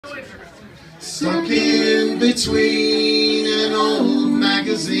Stuck in between an old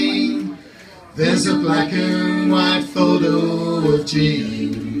magazine, there's a black and white photo of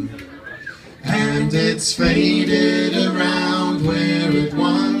Jean, and it's faded around where it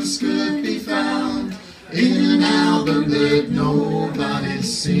once could be found in an album that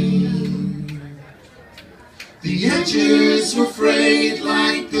nobody's seen. The edges were frayed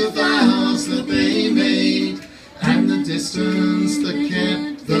like the vows that they made, and the distance that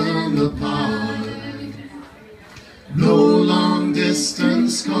kept them apart. No long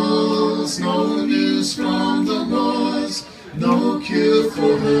distance calls, no news from the wars, no cure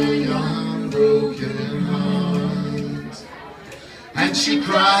for her young broken heart. And she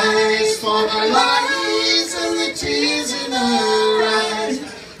cries for the lies and the tears in her eyes,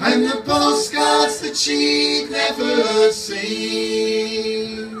 and the postcards that she'd never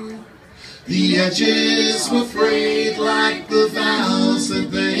seen. The edges were frayed like the vows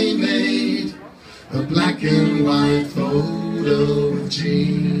that they made, a black and white photo of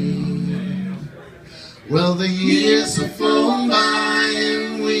Jean. Well, the years have flown by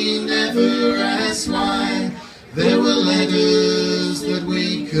and we never asked why. There were letters that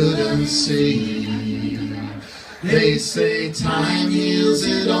we couldn't see. They say time heals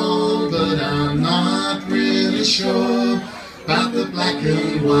it all, but I'm not really sure about the black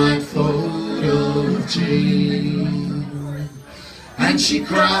and white photo of Jean. And she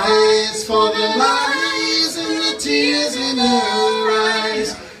cries for the lies and the tears in her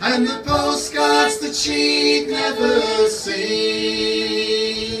eyes, and the postcards that she'd never seen.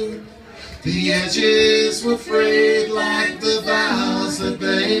 The edges were frayed like the vows that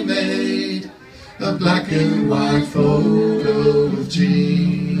they made, a black and white photo of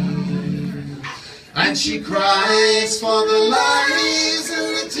Jean. And she cries for the lies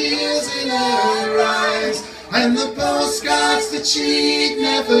and the tears in her eyes, and the postcards that she'd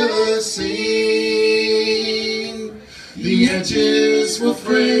never seen. The edges were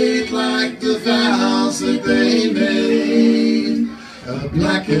frayed like the vows that they made, a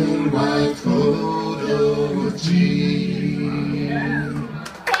black and white photo of Jean.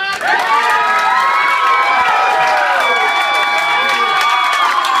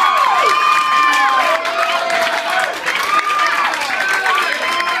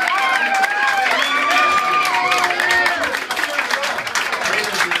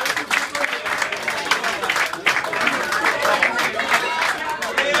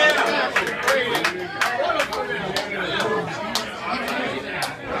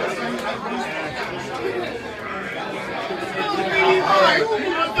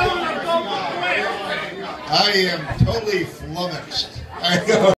 I am totally flummoxed.